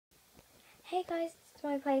Hey guys, it's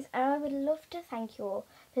my place, and I would love to thank you all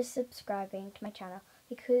for subscribing to my channel,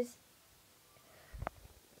 because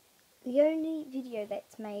the only video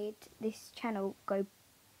that's made this channel go,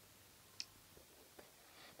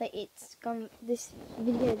 this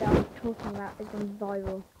video that I'm talking about has gone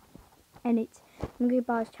viral, and it's Hungry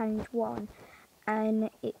Bars Challenge 1, and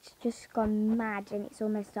it's just gone mad, and it's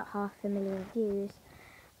almost at 500,000 views,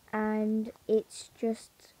 and it's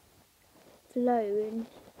just flown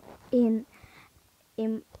in,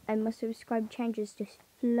 and my subscribe change has just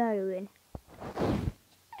flown.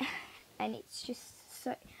 And it's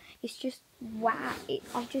just wow.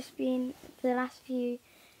 I've just been for the last few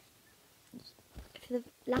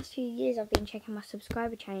years I've been checking my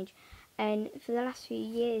subscriber change, and for the last few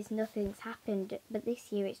years nothing's happened, but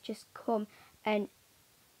this year it's just come, and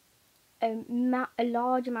a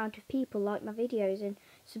large amount of people like my videos and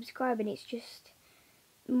subscribe, and it's just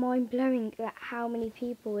mind-blowing that how many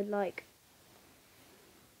people would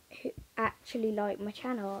who actually like my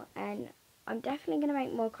channel. And I'm definitely going to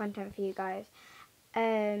make more content for you guys.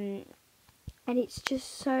 And it's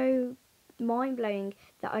just so mind-blowing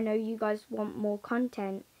that I know you guys want more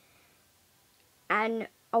content, and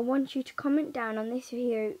I want you to comment down on this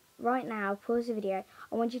video right now. Pause the video.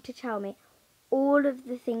 I want you to tell me all of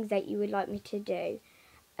the things that you would like me to do,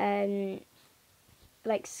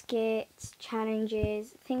 like skits,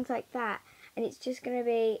 challenges, things like that. And it's just going to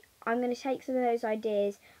be, I'm going to take some of those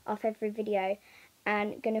ideas off every video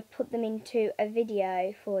and going to put them into a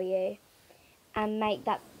video for you and make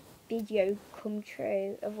that video come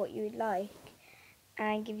true of what you would like,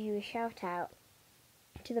 and give you a shout out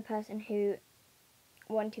to the person who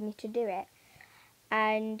wanted me to do it.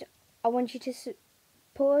 And I want you to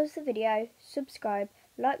pause the video, subscribe,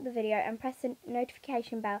 like the video, and press the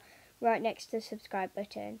notification bell right next to the subscribe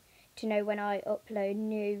button to know when I upload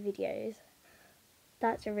new videos.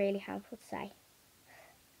 That's a really helpful to say.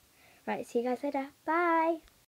 Right, see you guys later. Bye!